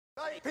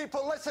Right,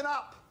 people, listen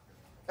up.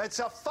 It's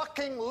a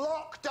fucking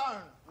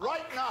lockdown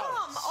right now.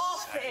 Come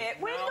off it.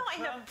 We're not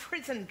in a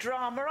prison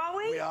drama, are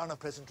we? We are in a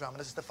prison drama.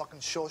 This is the fucking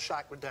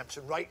Shawshank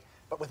Redemption, right?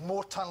 But with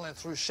more tunneling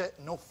through shit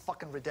and no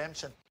fucking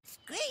redemption.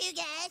 Screw you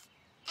guys.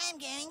 I'm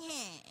going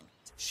home.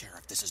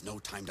 Sheriff, this is no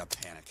time to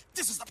panic.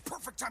 This is the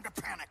perfect time to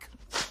panic.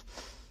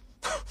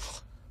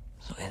 It's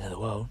not the end of the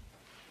world.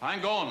 I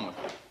ain't going with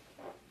you.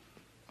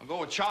 I'll go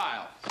with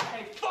Child.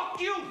 Hey, fuck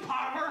you,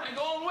 Palmer! I'm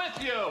going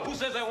with you. Who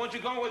says I want you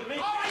going with me?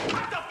 All right,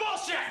 cut the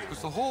bullshit!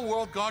 Has the whole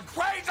world gone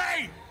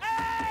crazy?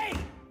 Hey!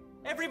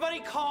 Everybody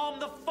calm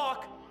the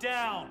fuck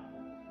down.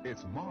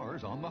 It's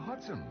Mars on the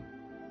Hudson.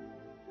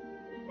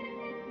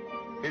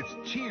 It's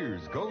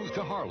Cheers Goes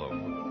to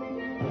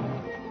Harlem.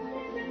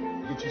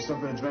 Get you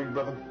something to drink,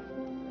 brother?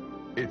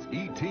 It's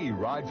E.T.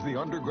 Rides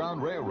the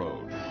Underground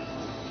Railroad.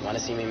 Want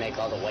to see me make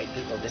all the white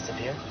people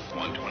disappear?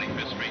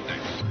 125th Street,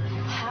 thanks.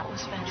 That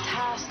was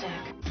fantastic.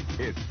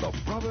 It's the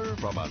brother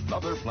from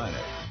another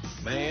planet.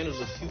 Man is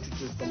a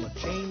fugitive from a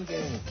chain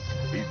gang.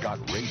 He's got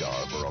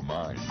radar for a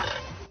mind,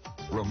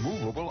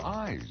 removable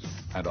eyes,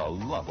 and a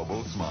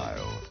lovable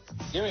smile.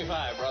 Give me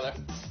 5, brother.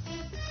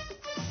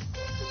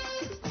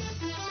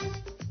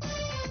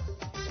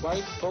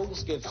 White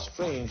folks get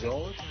strange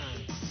all the time.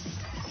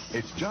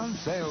 It's John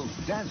Sayles'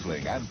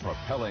 dazzling and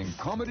propelling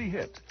comedy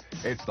hit.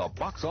 It's the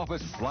box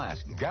office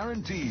blast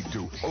guaranteed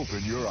to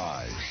open your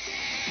eyes.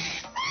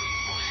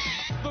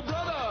 The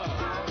brother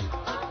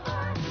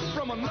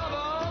from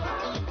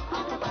another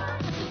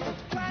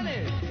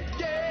planet,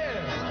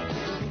 yeah!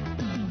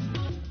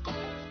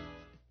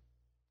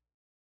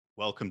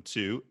 Welcome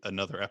to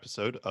another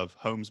episode of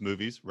Holmes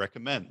Movies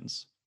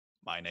Recommends.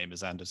 My name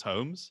is Anders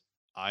Holmes.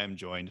 I am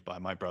joined by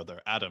my brother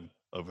Adam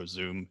over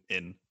Zoom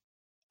in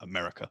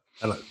America.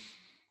 Hello.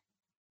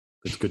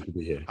 It's good to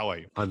be here. How are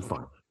you? I'm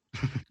fine.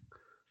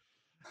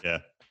 Yeah,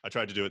 I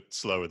tried to do it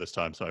slower this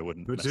time so I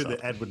wouldn't We'll mess do up.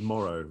 the Edward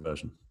Morrow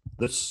version.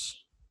 This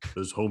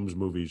is Holmes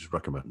Movies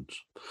Recommends.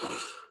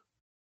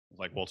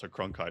 Like Walter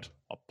Cronkite.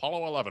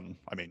 Apollo 11.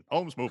 I mean,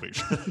 Holmes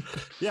Movies.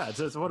 Yeah,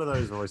 it's one of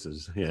those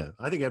voices. Yeah,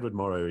 I think Edward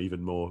Morrow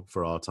even more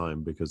for our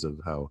time because of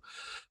how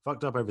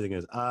fucked up everything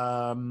is.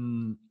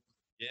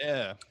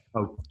 Yeah.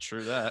 Oh,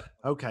 true that.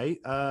 Okay.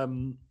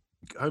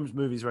 Holmes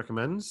Movies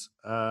Recommends.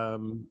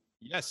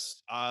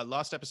 Yes.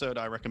 Last episode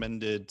I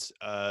recommended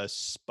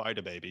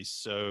Spider Baby.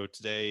 So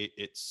today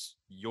it's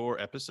your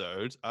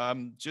episode.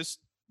 Just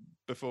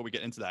before we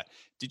get into that,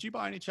 did you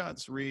by any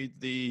chance read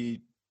the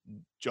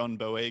John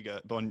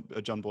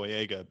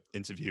Boyega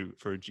interview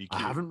for GQ? I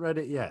haven't read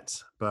it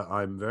yet, but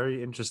I'm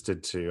very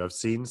interested to. I've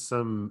seen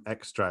some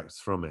extracts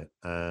from it,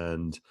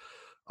 and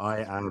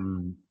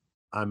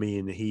I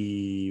mean,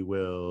 he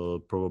will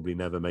probably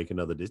never make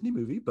another Disney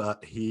movie,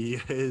 but he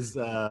is.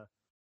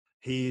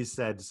 He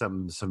said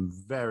some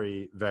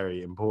very,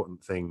 very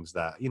important things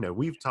that, you know,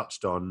 we've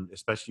touched on,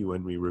 especially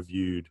when we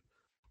reviewed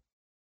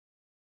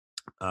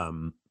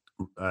Return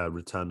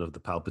of the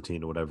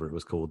Palpatine or whatever it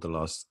was called, the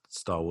last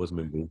Star Wars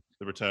movie.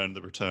 The Return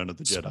of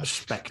the Jedi.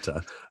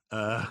 Spectre.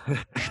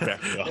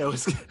 Spectre. It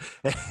was,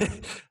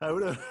 I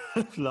would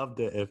have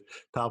loved it if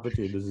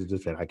Palpatine was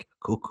just like,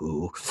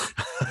 cuckoo.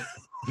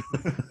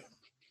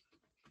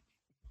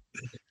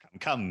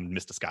 Come,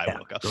 Mr.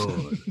 Skywalker.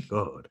 Yeah,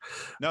 good.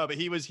 No, but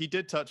he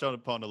did touch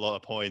upon a lot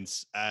of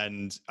points,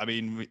 and one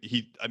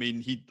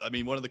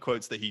of the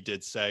quotes that he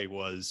did say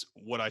was,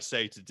 "What I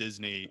say to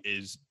Disney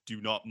is,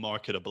 do not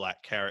market a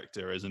black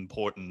character as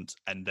important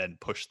and then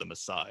push them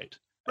aside."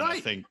 And right. I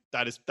think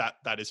that is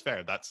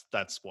fair.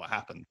 That's what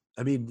happened.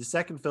 I mean, the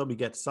second film, he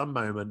gets some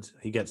moment.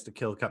 He gets to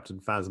kill Captain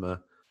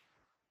Phasma.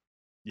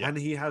 Yeah. And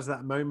he has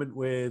that moment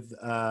with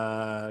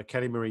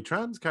Kelly Marie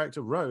Tran's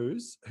character,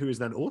 Rose, who is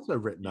then also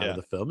written out of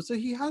the film. So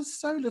he has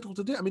so little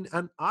to do. I mean,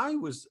 and I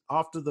was,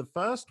 after the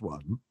first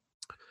one,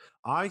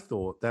 I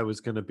thought there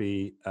was going to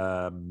be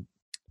a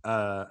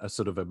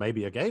sort of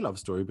maybe a gay love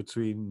story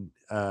between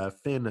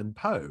Finn and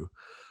Poe.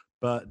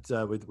 But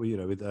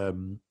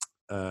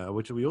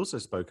which we also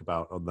spoke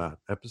about on that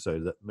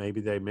episode, that maybe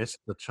they missed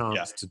the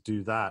chance to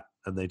do that,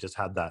 and they just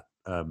had that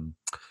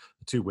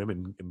two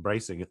women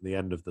embracing at the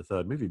end of the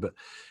third movie. But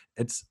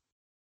it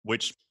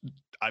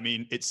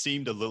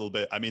seemed a little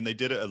bit, they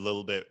did it a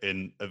little bit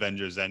in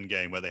Avengers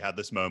Endgame, where they had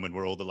this moment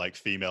where all the like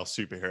female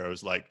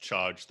superheroes like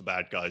charge the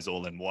bad guys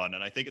all in one.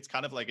 And I think it's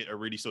kind of like a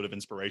really sort of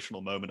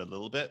inspirational moment a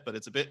little bit, but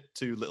it's a bit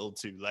too little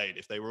too late.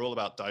 If they were all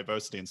about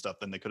diversity and stuff,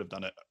 then they could have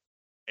done it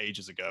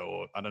ages ago,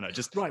 or I don't know,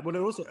 just right. Well,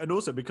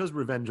 also because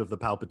Revenge of the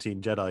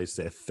Palpatine Jedi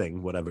Sith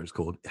thing, whatever it's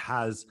called,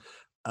 has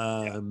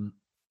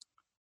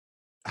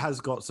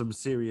got some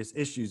serious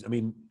issues. I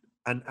mean,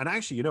 and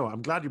actually, you know,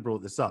 I'm glad you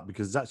brought this up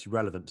because it's actually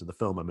relevant to the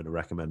film I'm going to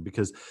recommend,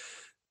 because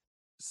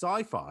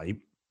sci-fi,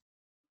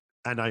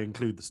 and I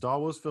include the Star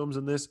Wars films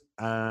in this,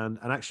 and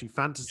actually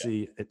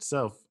fantasy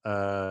itself,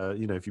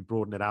 you know, if you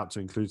broaden it out to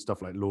include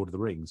stuff like Lord of the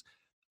Rings,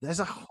 there's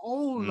a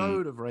whole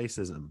load of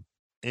racism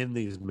in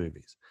these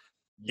movies.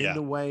 in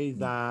the way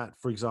that,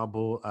 for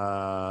example,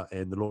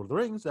 in The Lord of the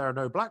Rings, there are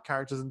no black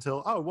characters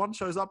until one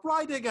shows up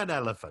riding an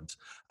elephant.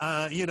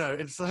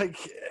 It's like,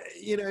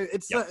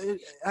 it's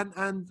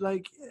and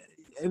like,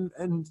 and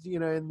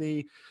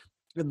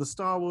in the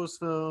Star Wars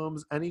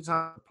films,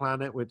 anytime a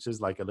planet which is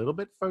like a little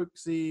bit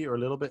folksy or a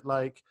little bit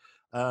like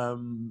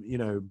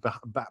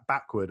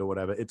backward or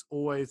whatever, it's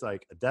always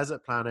like a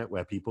desert planet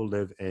where people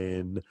live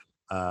in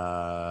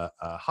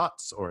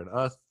huts or in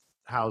earth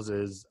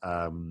houses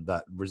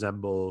that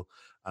resemble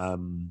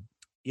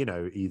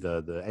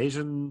either the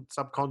Asian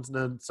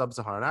subcontinent,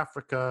 sub-Saharan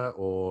Africa,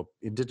 or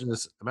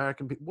indigenous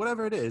American people,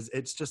 whatever it is.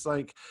 It's just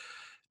like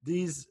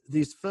these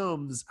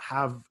films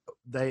have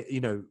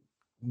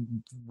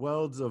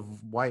worlds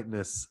of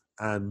whiteness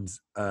and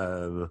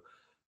a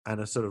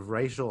sort of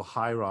racial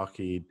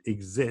hierarchy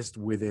exist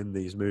within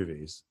these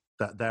movies.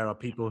 That there are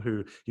people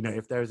who,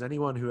 if there's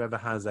anyone who ever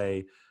has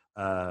a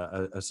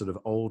sort of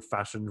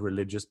old-fashioned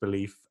religious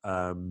belief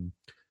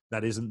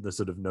that isn't the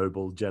sort of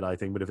noble Jedi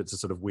thing, but if it's a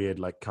sort of weird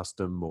like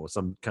custom or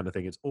some kind of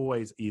thing, it's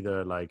always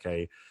either like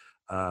an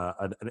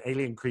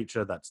alien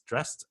creature that's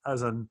dressed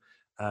as an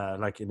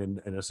like in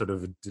a sort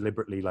of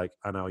deliberately, like,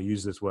 and I'll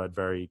use this word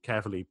very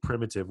carefully,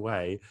 primitive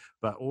way,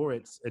 or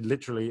it's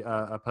literally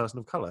a person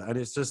of color, and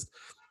it's just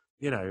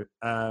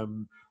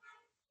someone's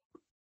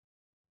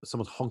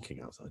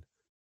honking outside.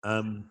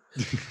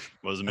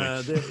 Wasn't me.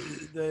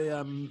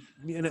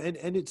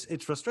 And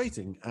it's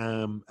frustrating.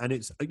 And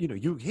it's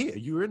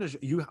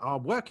you are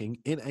working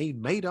in a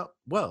made up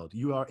world.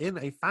 You are in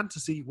a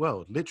fantasy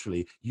world.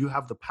 Literally, you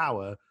have the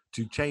power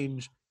to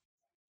change.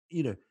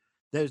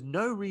 There's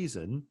no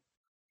reason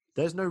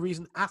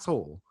at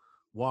all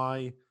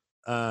why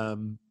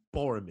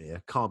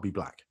Boromir can't be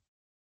black.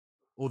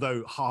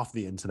 Although half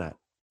the internet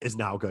is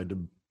now going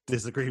to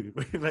disagree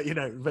with me,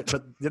 but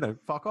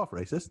fuck off,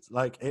 racists.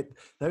 Like,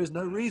 there is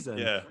no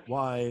reason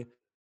why.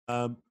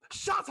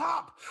 Shut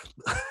up!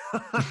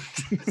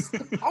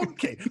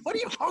 Honking. What are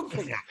you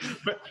honking at?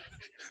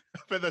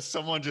 But there's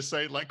someone just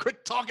saying, like,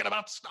 quit talking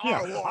about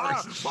Star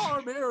Wars.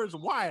 Boromir is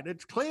white.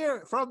 It's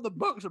clear from the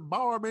books that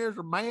Boromir's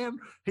a man.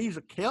 He's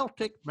a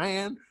Celtic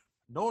man,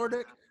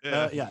 Nordic.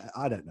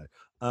 I don't know.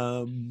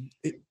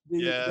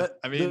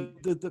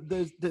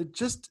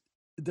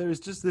 There's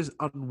just this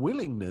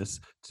unwillingness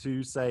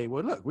to say,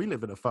 well, look, we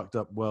live in a fucked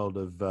up world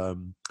of,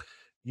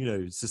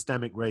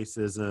 systemic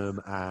racism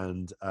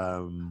and,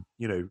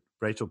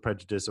 racial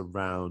prejudice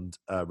around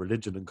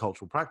religion and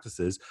cultural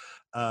practices.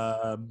 We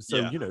have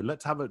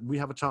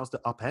a chance to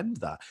upend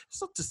that.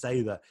 It's not to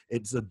say that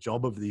it's a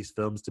job of these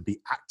films to be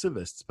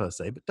activists per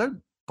se, but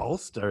don't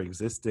bolster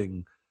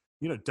existing,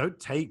 don't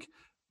take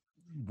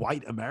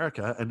white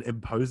America and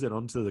impose it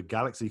onto the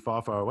galaxy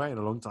far, far away and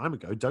a long time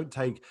ago. Don't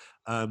take,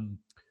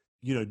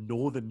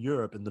 Northern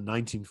Europe in the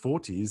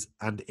 1940s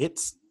and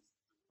its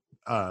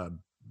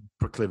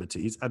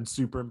proclivities and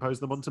superimpose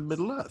them onto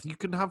Middle Earth. You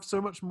can have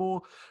so much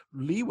more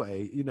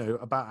leeway,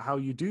 about how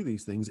you do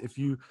these things if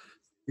you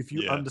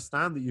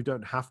understand that you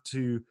don't have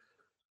to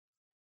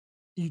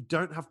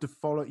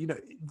follow.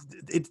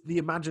 It's the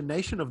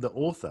imagination of the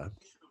author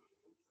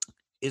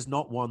is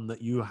not one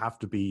that you have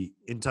to be,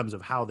 in terms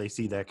of how they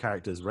see their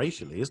characters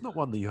racially, it's not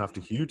one that you have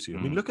to hew to.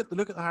 I mean, look at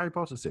the Harry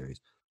Potter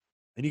series.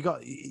 And you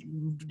got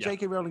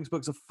J.K. Rowling's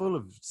books are full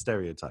of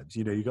stereotypes.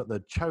 You got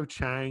the Cho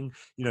Chang.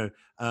 You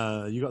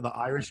got the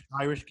Irish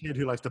kid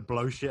who likes to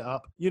blow shit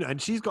up.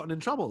 And she's gotten in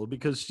trouble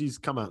because she's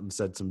come out and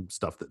said some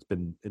stuff that's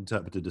been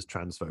interpreted as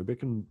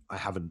transphobic. And I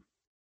haven't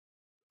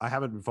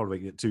been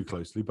following it too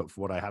closely, but for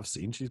what I have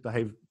seen, she's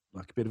behaved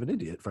like a bit of an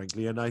idiot,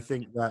 frankly. And I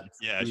think that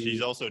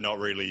she's also not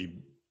really.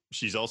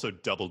 She's also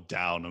doubled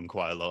down on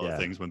quite a lot of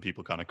things when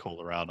people kind of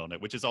call around on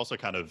it, which is also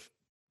kind of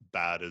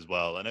bad as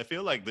well. And I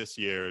feel like this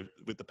year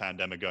with the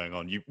pandemic going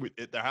on,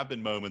 there have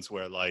been moments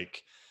where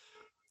like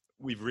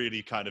we've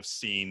really kind of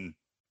seen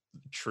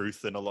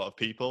truth in a lot of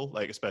people,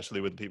 like especially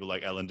with people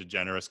like Ellen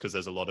DeGeneres, because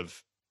there's a lot of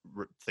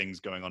things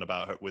going on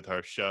about her with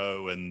her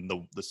show and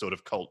the sort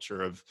of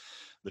culture of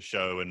the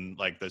show, and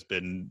like there's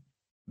been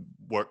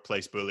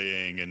workplace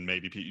bullying and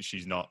maybe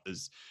she's not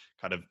as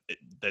kind of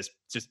there's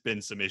just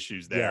been some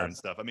issues there and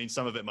stuff. I mean,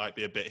 some of it might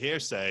be a bit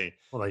hearsay.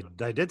 Well,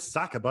 they did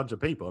sack a bunch of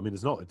people. I mean,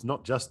 it's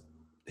not just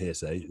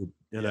hearsay,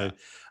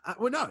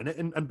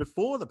 and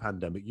before the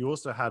pandemic, you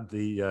also had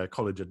the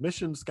college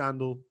admission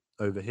scandal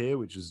over here,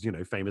 which is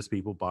famous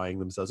people buying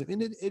themselves. I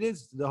mean, it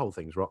is, the whole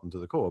thing's rotten to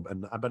the core. But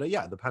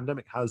the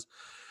pandemic has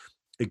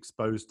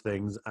exposed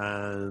things,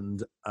 and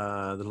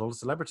there's a lot of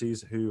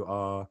celebrities who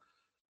are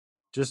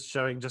just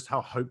showing just how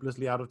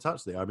hopelessly out of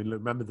touch they are. I mean,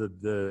 remember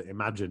the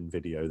Imagine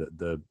video that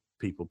the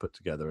people put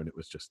together, and it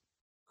was just.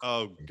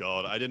 Oh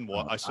God, I didn't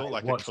watch. I saw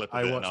a clip of it.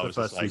 I watched the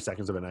first 3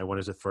 seconds of it, and I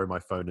wanted to throw my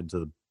phone into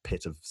the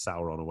pit of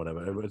Sauron or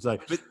whatever. It's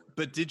like,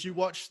 but did you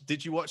watch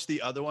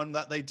the other one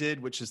that they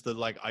did, which is the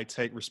like I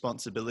Take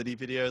Responsibility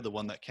video, the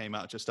one that came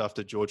out just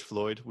after George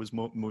Floyd was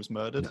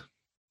murdered? No.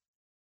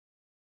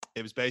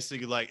 It was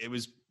basically like it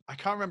was I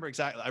can't remember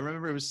exactly. I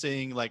remember it was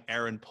seeing like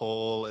Aaron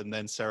Paul and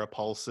then Sarah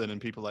Paulson and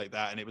people like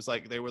that, and it was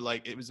like they were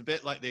like, it was a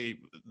bit like the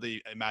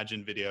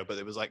Imagine video, but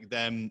it was like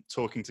them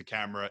talking to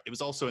camera. It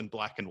was also in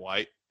black and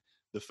white,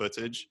 the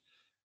footage,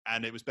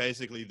 and it was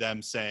basically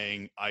them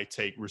saying, "I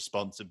take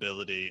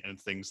responsibility" and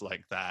things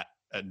like that,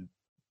 and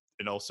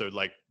also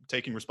like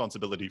taking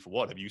responsibility for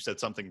what? Have you said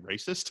something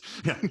racist?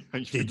 Yeah.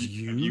 Did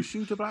you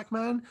shoot a black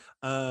man?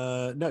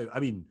 No, I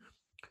mean,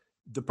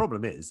 the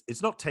problem is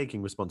it's not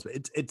taking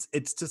responsibility.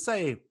 It's to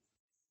say,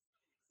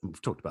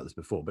 we've talked about this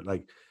before, but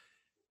like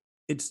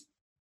it's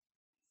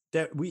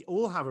there. We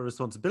all have a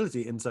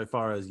responsibility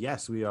insofar as,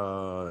 yes, we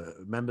are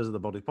members of the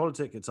body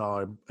politic. It's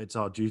our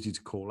duty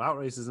to call out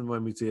racism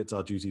when we see it. It's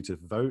our duty to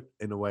vote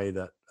in a way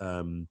that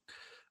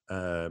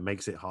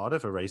makes it harder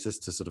for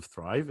racists to sort of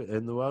thrive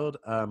in the world.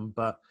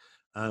 But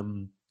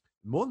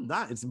more than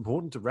that, it's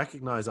important to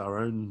recognize our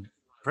own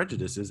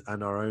prejudices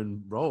and our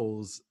own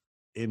roles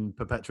in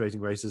perpetuating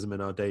racism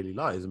in our daily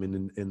lives. I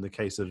mean, in the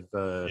case of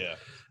the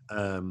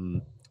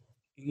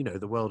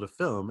world of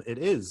film, it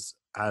is,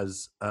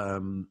 as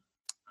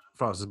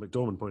Frances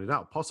McDormand pointed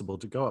out, possible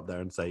to go up there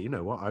and say, you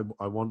know what,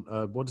 I want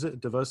what is it, a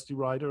diversity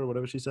rider or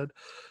whatever she said.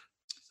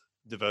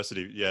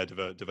 Diversity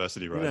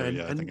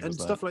rider, and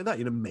stuff like that.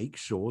 Make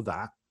sure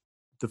that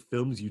the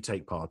films you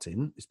take part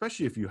in,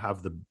 especially if you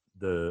have the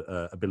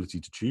ability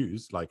to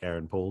choose, like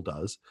Aaron Paul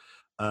does,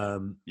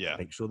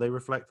 make sure they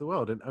reflect the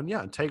world,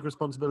 and take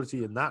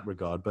responsibility in that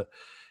regard. But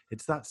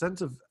it's that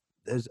sense of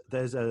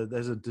there's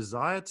a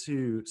desire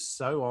to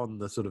sew on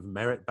the sort of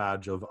merit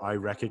badge of, I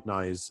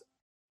recognize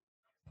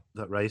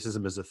that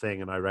racism is a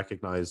thing and I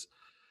recognize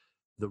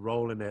the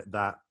role in it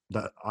that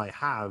I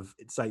have.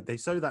 It's like they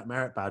sew that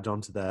merit badge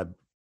onto their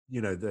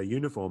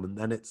uniform, and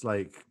then it's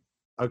like,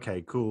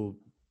 okay, cool,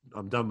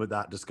 I'm done with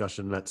that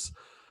discussion. Let's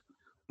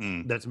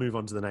move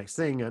on to the next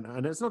thing.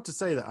 And it's not to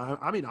say that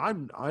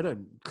I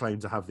don't claim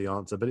to have the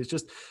answer, but it's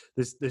just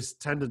this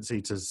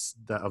tendency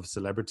of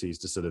celebrities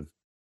to sort of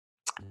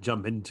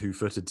jump in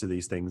 2-footed to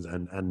these things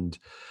and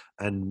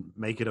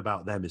make it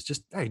about them is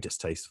just very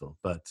distasteful.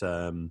 But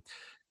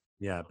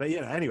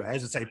anyway,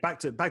 as I say, back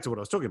to what I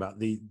was talking about.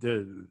 The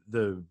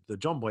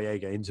John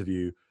Boyega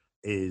interview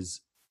is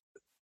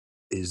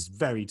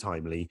very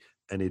timely,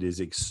 and it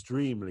is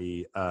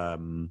extremely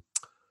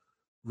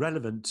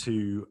relevant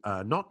to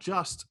not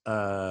just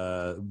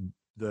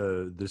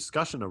the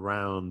discussion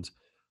around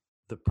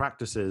the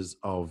practices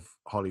of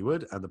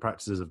Hollywood and the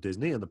practices of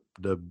Disney and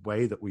the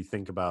way that we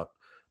think about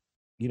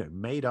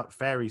made up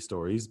fairy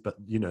stories, but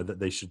that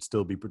they should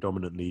still be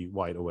predominantly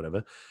white or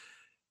whatever.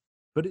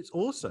 But it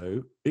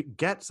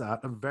gets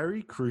at a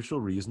very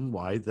crucial reason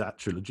why that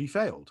trilogy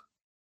failed,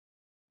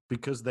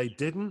 because they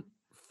didn't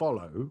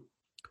follow.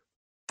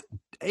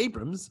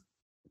 Abrams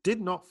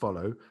did not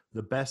follow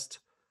the best,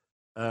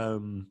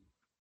 the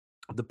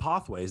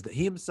pathways that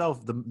he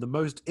himself, the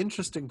most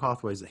interesting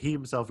pathways that he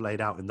himself laid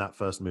out in that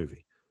first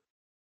movie,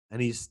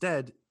 and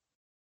instead,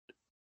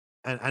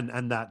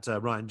 and that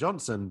Rian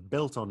Johnson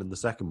built on in the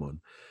second one.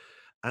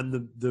 And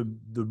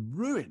the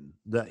ruin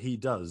that he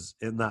does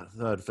in that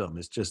third film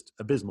is just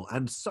abysmal.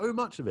 And so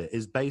much of it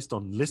is based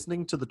on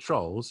listening to the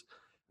trolls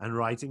and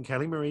writing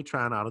Kelly Marie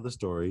Tran out of the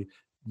story,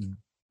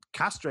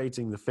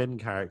 castrating the Finn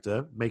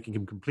character, making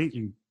him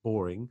completely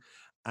boring,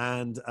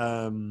 and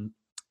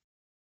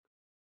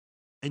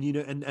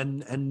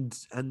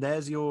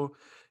there's your,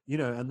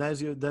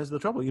 there's the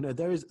trouble.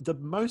 There is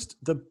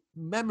the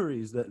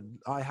memories that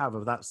I have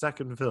of that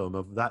second film,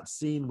 of that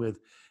scene with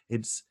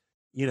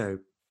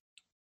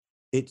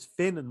it's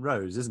Finn and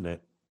Rose, isn't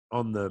it,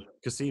 on the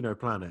casino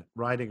planet,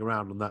 riding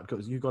around on that,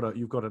 because you've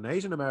got an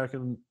Asian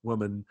American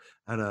woman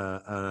and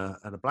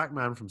a black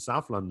man from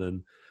South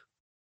London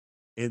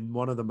in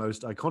one of the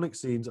most iconic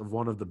scenes of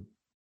one of the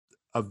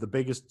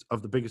biggest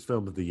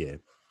film of the year.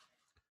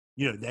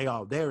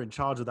 They're in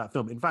charge of that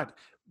film. In fact,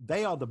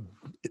 they are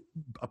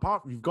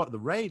you've got the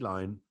Rey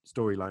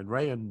storyline,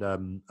 Rey and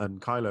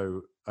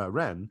Kylo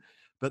Ren,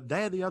 but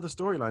they're the other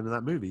storyline in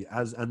that movie,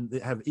 and they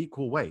have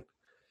equal weight.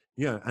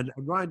 And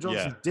Rian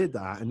Johnson did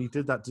that, and he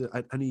did that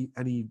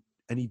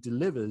and he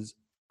delivers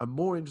a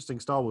more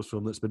interesting Star Wars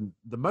film that's been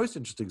the most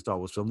interesting Star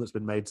Wars film that's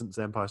been made since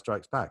Empire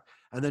Strikes Back.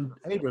 And then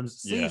Abrams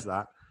sees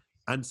that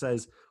and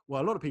says,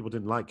 well, a lot of people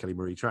didn't like Kelly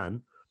Marie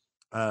Tran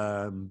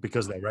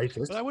because they're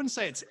racist. But I wouldn't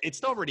say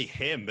it's not really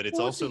him, but it's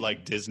also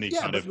like Disney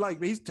kind of.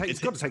 Like he's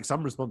got to take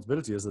some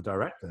responsibility as the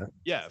director.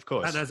 Yeah, of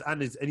course.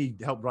 And he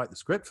helped write the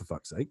script, for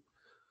fuck's sake.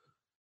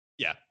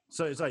 Yeah.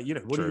 So it's like,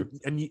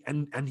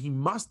 and he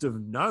must have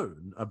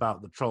known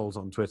about the trolls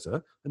on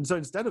Twitter. And so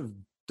instead of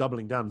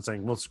doubling down and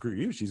saying, well, screw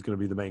you, she's going to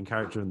be the main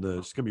character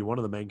she's going to be one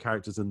of the main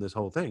characters in this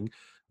whole thing,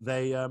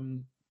 they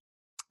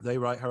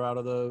write her out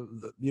of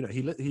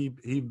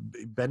he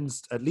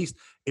bends, at least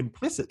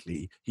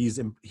implicitly, he's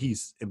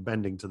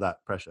bending to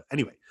that pressure.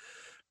 Anyway,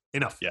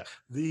 enough. Yeah.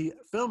 The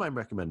film I'm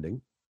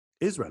recommending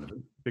is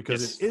relevant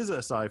because it is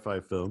a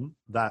sci-fi film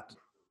that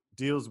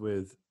deals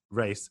with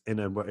race in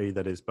a way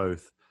that is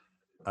both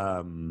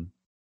that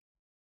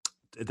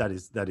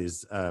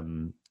is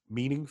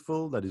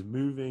meaningful, that is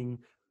moving,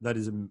 that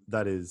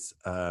is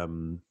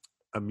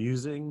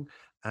amusing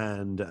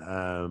and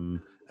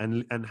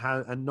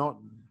not,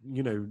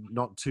 you know,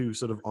 not too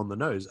sort of on the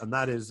nose, and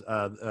that is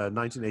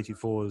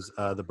 1984's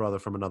The Brother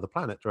from Another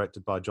Planet,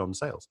 directed by John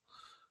Sayles,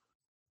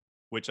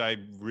 which I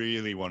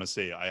really want to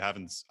see.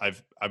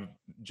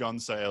 John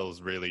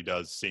Sayles really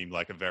does seem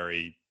like a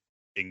very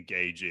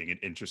engaging and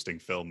interesting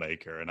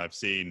filmmaker, and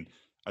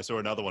I saw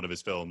another one of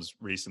his films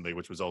recently,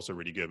 which was also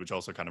really good, which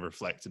also kind of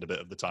reflected a bit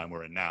of the time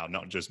we're in now,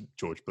 not just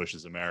George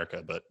Bush's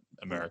America, but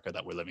America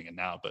that we're living in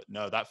now. But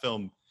no, that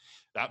film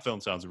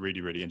sounds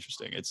really, really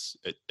interesting.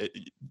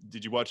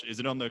 Did you watch? Is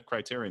it on the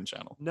Criterion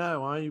Channel?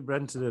 No, I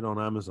rented it on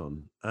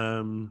Amazon.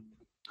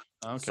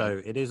 Okay. So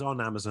it is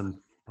on Amazon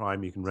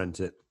Prime. You can rent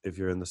it if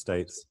you're in the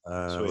States,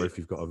 or if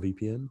you've got a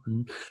VPN.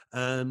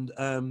 And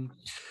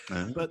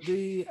but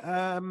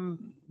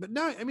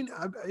no, I mean,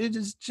 it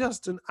is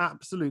just an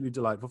absolutely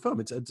delightful film.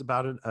 It's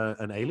about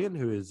an alien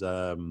who is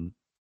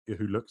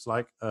who looks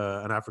like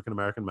an African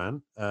American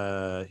man.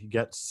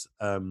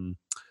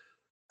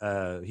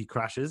 He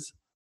crashes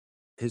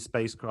his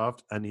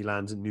spacecraft and he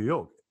lands in New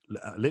York,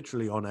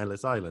 literally on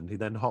Ellis Island. He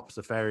then hops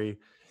a ferry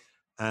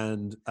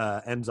and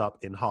ends up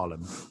in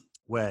Harlem,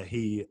 where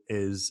he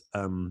is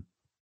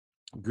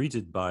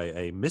greeted by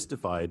a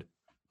mystified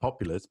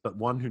populace, but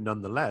one who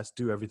nonetheless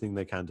do everything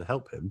they can to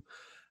help him.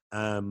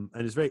 And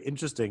it's very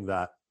interesting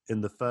that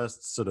in the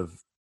first sort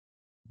of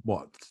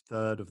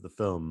third of the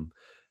film,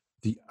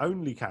 the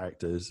only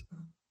characters,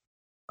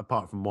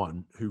 apart from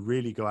one, who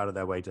really go out of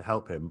their way to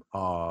help him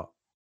are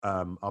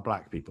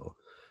black people.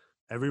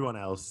 Everyone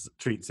else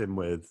treats him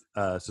with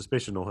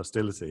suspicion or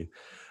hostility.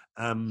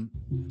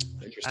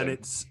 Interesting.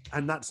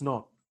 And that's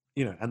not,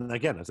 you know, and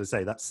again, as I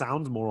say, that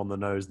sounds more on the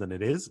nose than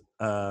it is.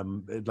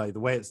 Like the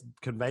way it's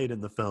conveyed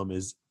in the film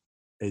is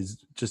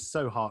just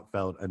so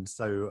heartfelt and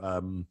so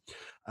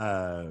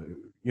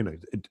you know,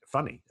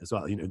 funny as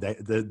well. You know,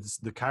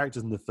 the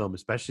characters in the film,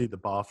 especially the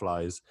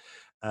barflies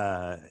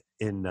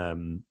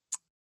in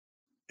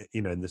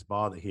you know, in this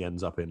bar that he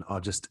ends up in, are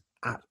just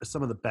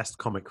some of the best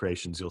comic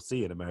creations you'll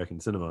see in American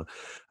cinema.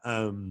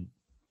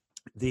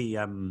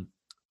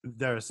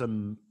 There are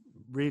some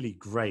really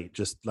great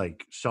just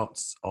like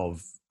shots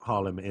of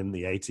Harlem in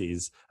the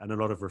 80s and a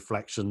lot of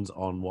reflections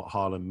on what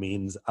Harlem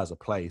means as a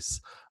place,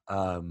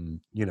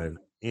 you know,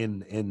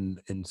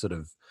 in sort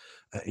of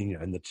you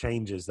know, in the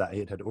changes that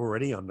it had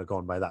already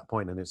undergone by that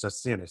point. And it's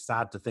just, you know,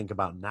 sad to think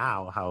about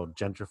now how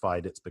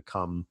gentrified it's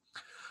become,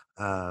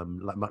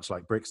 much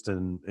like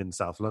Brixton in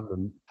South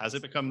London. Has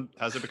it become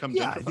Yeah,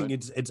 gentrified? I think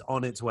it's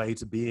on its way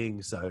to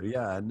being so.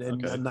 Yeah,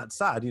 and that's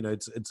sad. You know,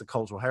 it's a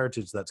cultural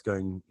heritage that's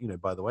going, you know,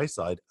 by the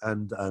wayside.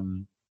 And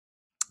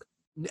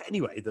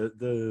anyway,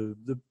 the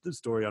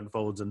story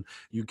unfolds, and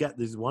you get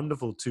these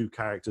wonderful two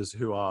characters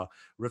who are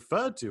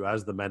referred to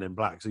as the Men in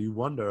Black. So you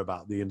wonder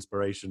about the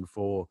inspiration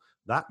for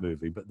that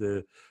movie. But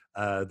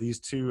these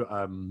two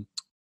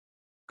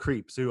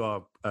creeps, who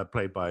are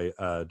played by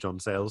John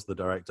Sayles, the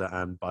director,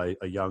 and by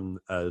a young,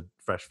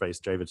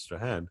 fresh-faced David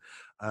Strahan,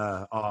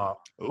 are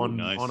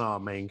on our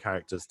main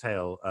character's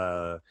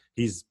tail.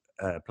 He's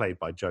played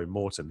by Joe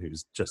Morton,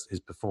 who's just,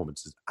 his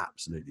performance is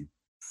absolutely.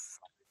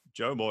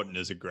 Joe Morton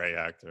is a great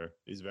actor.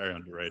 He's very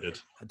underrated.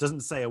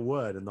 Doesn't say a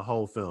word in the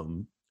whole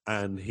film,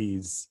 and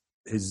his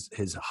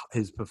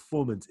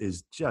performance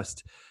is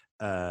just.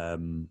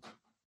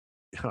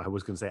 I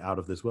was going to say out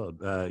of this world.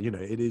 You know,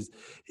 it is.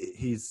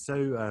 He's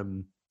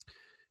so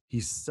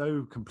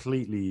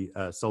completely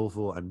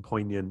soulful and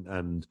poignant,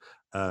 and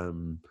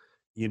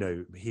you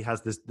know, he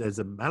has this. There's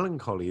a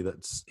melancholy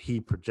that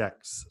he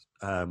projects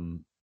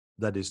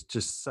that is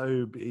just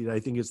so. You know,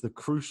 I think it's the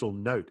crucial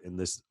note in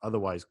this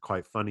otherwise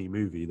quite funny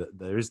movie, that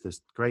there is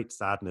this great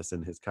sadness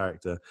in his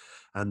character,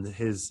 and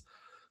his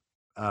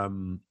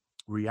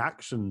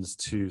reactions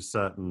to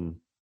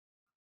certain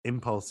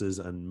impulses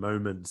and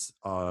moments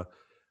are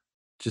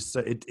just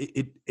so.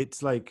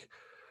 It's like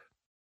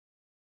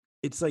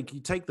you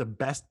take the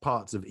best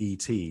parts of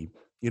E.T.,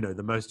 you know,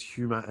 the most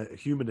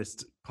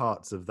humanist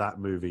parts of that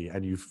movie,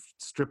 and you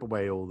strip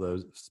away all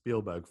the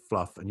Spielberg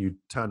fluff, and you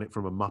turn it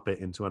from a Muppet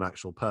into an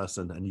actual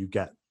person, and you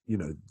get, you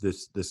know,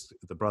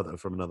 the brother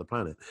from another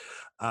planet.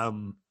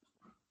 You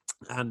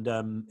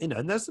know,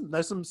 and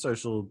there's some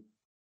social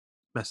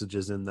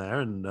messages in there,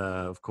 and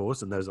of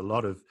course, and there's a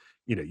lot of,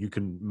 you know, you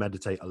can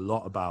meditate a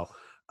lot about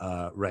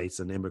race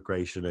and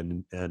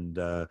immigration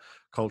and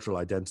cultural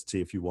identity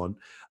if you want,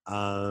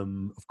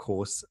 of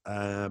course,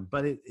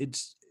 but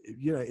it's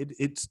you know,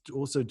 it's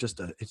also just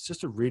a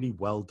really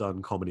well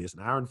done comedy. It's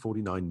an hour and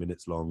 49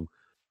 minutes long.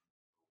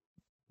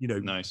 You know,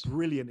 nice,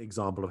 brilliant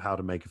example of how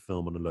to make a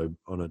film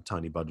on a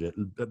tiny budget.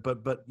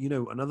 But you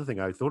know, another thing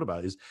I thought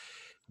about is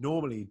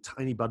normally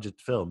tiny budget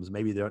films,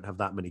 maybe they don't have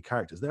that many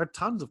characters. There are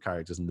tons of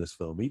characters in this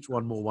film, each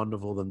one more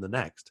wonderful than the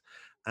next,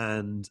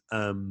 and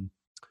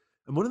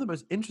one of the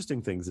most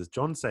interesting things is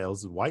John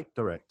Sayles, white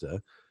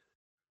director,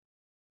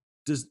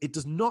 does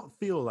not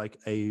feel like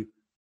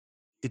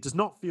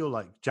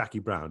Jackie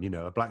Brown, you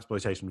know, a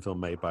blaxploitation film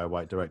made by a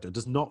white director. It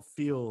does not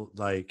feel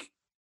like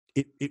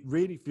it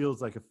really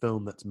feels like a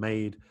film that's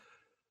made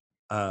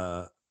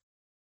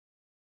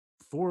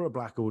for a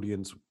black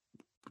audience,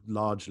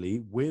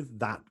 largely with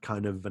that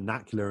kind of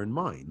vernacular in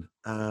mind,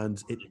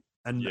 and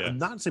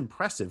that's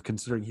impressive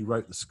considering he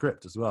wrote the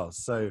script as well.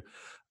 So,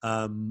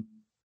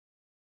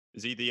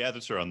 is he the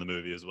editor on the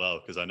movie as well?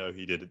 Because I know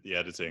he did the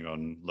editing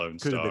on Lone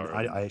could have Star.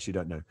 been. I actually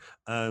don't know.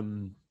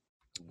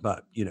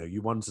 But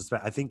you want to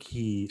suspect. I think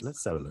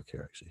let's have a look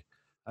here. Actually,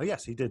 oh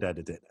yes, he did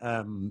edit it.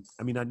 I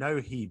mean, I know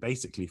he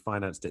basically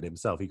financed it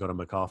himself. He got a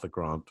MacArthur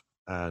grant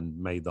and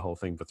made the whole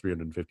thing for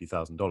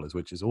 $350,000,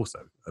 which is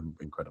also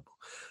incredible.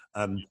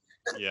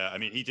 Yeah, I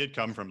mean, he did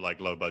come from like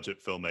low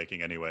budget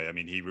filmmaking anyway. I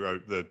mean, he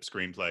wrote the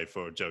screenplay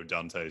for Joe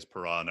Dante's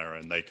Piranha,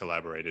 and they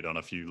collaborated on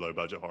a few low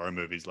budget horror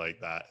movies like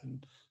that,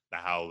 and The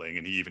Howling,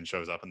 and he even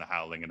shows up in The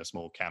Howling in a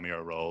small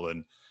cameo role.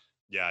 And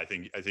yeah, I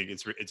think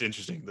it's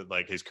interesting that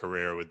like his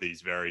career with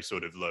these very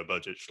sort of low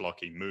budget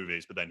schlocky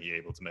movies, but then he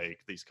able to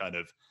make these kind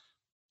of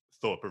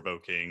thought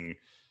provoking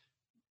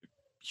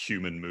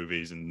human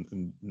movies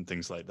and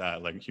things like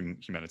that, like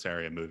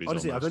humanitarian movies.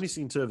 Honestly, almost. I've only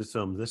seen two of his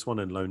films, this one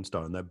and Lone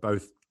Star, and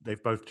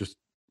they've both just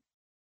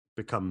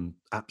become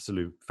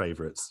absolute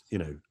favorites,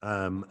 yeah,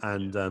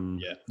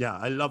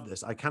 I love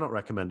this. I cannot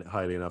recommend it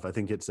highly enough. I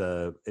think it's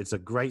a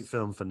great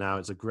film for now.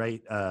 It's a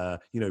great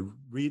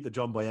read the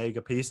John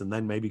Boyega piece and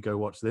then maybe go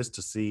watch this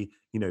to see,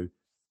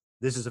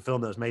 this is a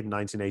film that was made in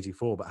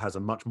 1984 but has a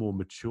much more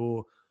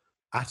mature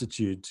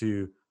attitude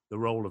to the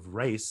role of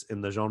race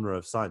in the genre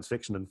of science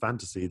fiction and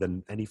fantasy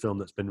than any film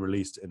that's been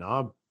released in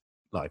our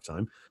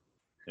lifetime.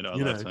 In our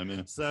lifetime,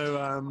 yeah.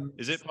 So,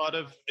 is it part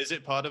of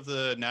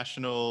the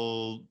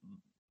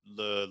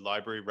the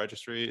library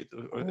registry?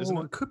 Isn't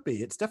it? It could be.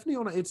 It's definitely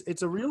on.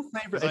 It's a real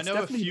favorite. I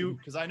know a few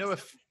because I know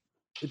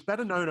it's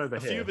better known over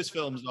here. A few of his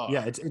films are.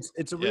 Yeah,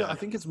 it's a real. Yeah. I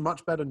think it's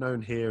much better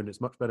known here, and it's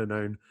much better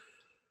known.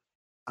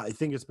 I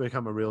think it's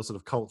become a real sort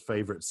of cult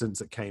favorite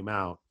since it came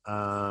out.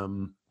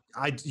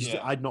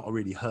 I'd not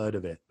really heard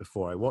of it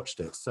before I watched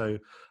it. So,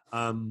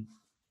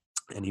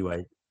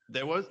 anyway,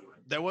 there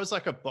was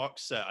like a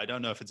box set. I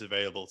don't know if it's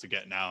available to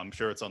get now. I'm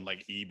sure it's on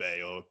like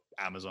eBay or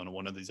Amazon or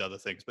one of these other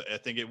things. But I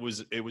think it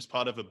was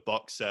part of a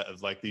box set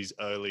of like these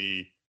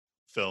early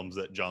films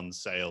that John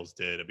Sayles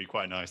did. It'd be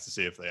quite nice to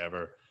see if they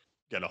ever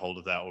get a hold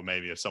of that, or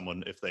maybe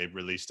if they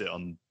released it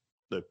on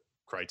the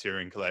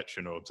Criterion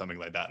Collection or something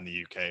like that in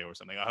the UK or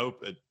something. I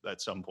hope at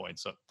some point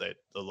that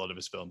a lot of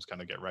his films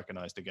kind of get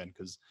recognized again,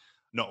 because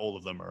not all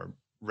of them are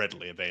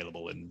readily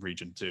available in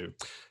region 2.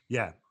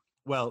 Yeah.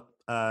 Well,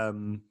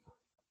 in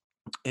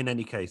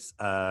any case,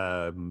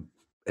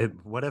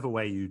 whatever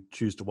way you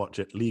choose to watch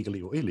it,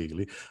 legally or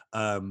illegally,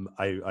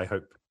 I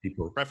hope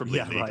people, preferably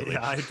legally. Right,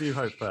 yeah,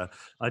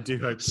 I do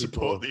hope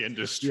support people, the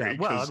industry. Yeah,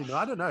 well, I mean,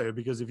 I don't know,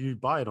 because if you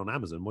buy it on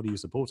Amazon, what are you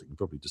supporting?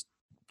 Probably just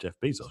Jeff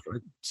Bezos,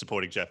 right?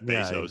 Supporting Jeff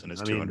Bezos and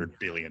his $200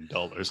 billion.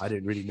 I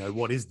didn't really know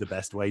what is the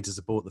best way to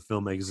support the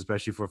filmmakers,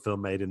 especially for a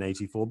film made in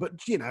 '84. But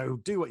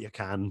do what you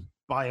can.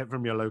 Buy it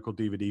from your local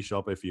DVD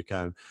shop if you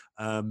can.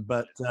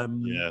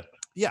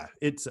 Yeah,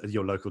 it's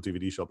your local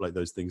DVD shop. Like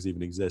those things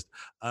even exist.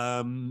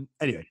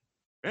 Anyway.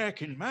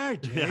 Back in my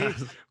day,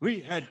 we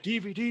had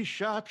DVD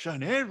shops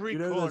on every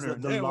corner.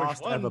 The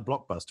last ever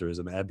Blockbuster is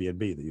an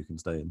Airbnb that you can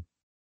stay in.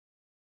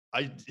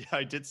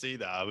 I did see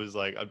that. I was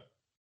like,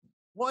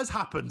 what has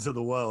happened to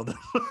the world?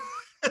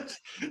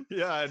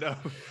 Yeah, I know.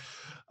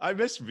 I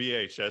miss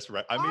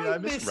VHS. I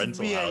miss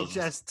rental VHS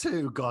houses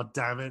too. God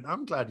damn it!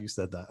 I'm glad you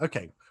said that.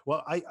 Okay,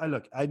 well, I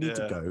look. I need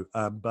to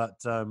go.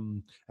 But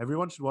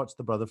everyone should watch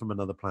The Brother from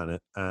Another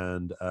Planet,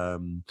 and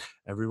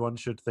everyone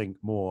should think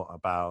more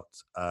about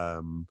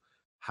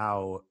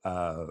how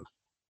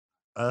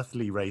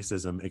earthly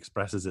racism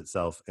expresses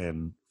itself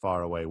in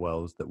faraway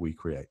worlds that we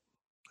create.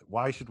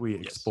 Why should we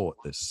export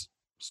this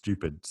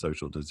stupid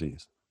social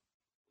disease?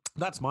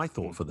 That's my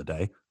thought for the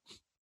day.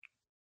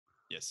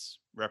 Yes,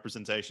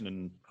 representation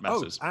in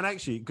masses. Oh, and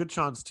actually, good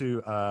chance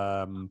to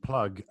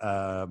plug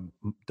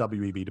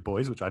W.E.B. Du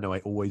Bois, which I know I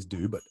always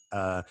do, but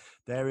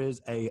there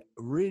is a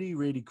really,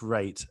 really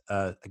great,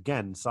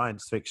 again,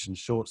 science fiction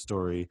short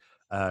story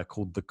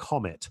called The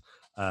Comet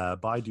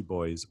by Du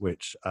Bois,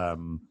 which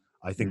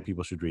I think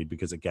people should read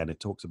because, again, it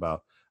talks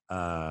about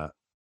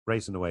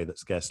race in a way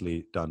that's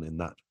scarcely done in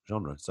that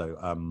genre. So,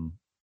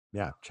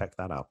 yeah, check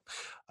that out.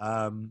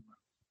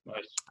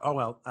 Nice. Oh,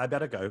 well, I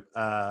better go.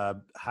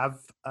 Have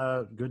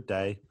a good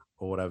day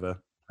or whatever.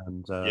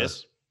 And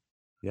yes.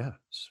 Yeah,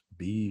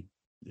 be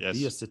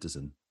a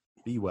citizen.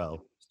 Be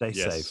well. Stay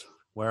safe.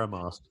 Wear a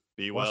mask.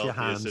 Be Wash well. your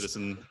hands. Be a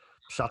citizen.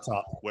 Shut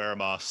up. Wear a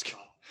mask.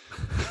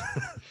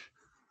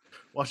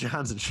 Wash your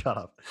hands and shut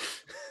up.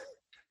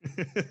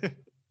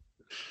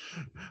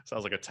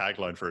 Sounds like a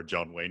tagline for a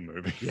John Wayne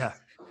movie. Yeah.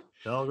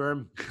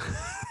 Pilgrim.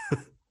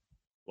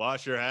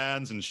 Wash your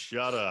hands and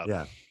shut up.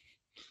 Yeah.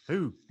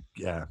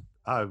 Yeah.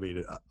 I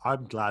mean,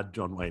 I'm glad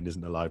John Wayne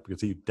isn't alive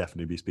because he'd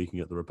definitely be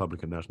speaking at the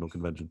Republican National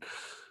Convention.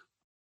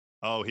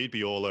 Oh, he'd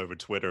be all over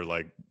Twitter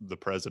like the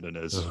president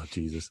is. Oh,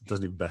 Jesus. It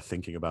doesn't even bear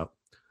thinking about.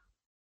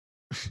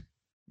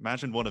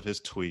 Imagine one of his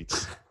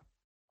tweets.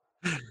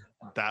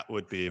 That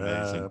would be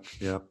amazing.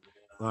 Yeah.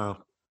 Wow.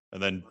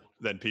 And then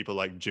then people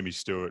like Jimmy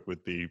Stewart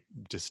would be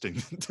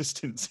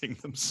distancing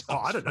themselves. Oh,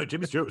 I don't know.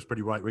 Jimmy Stewart was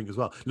pretty right wing as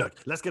well. Look,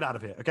 let's get out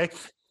of here, okay?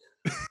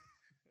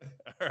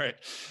 All right.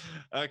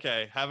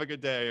 Okay. Have a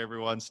good day,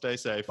 everyone. Stay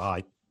safe.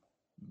 Bye.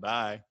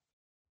 Bye.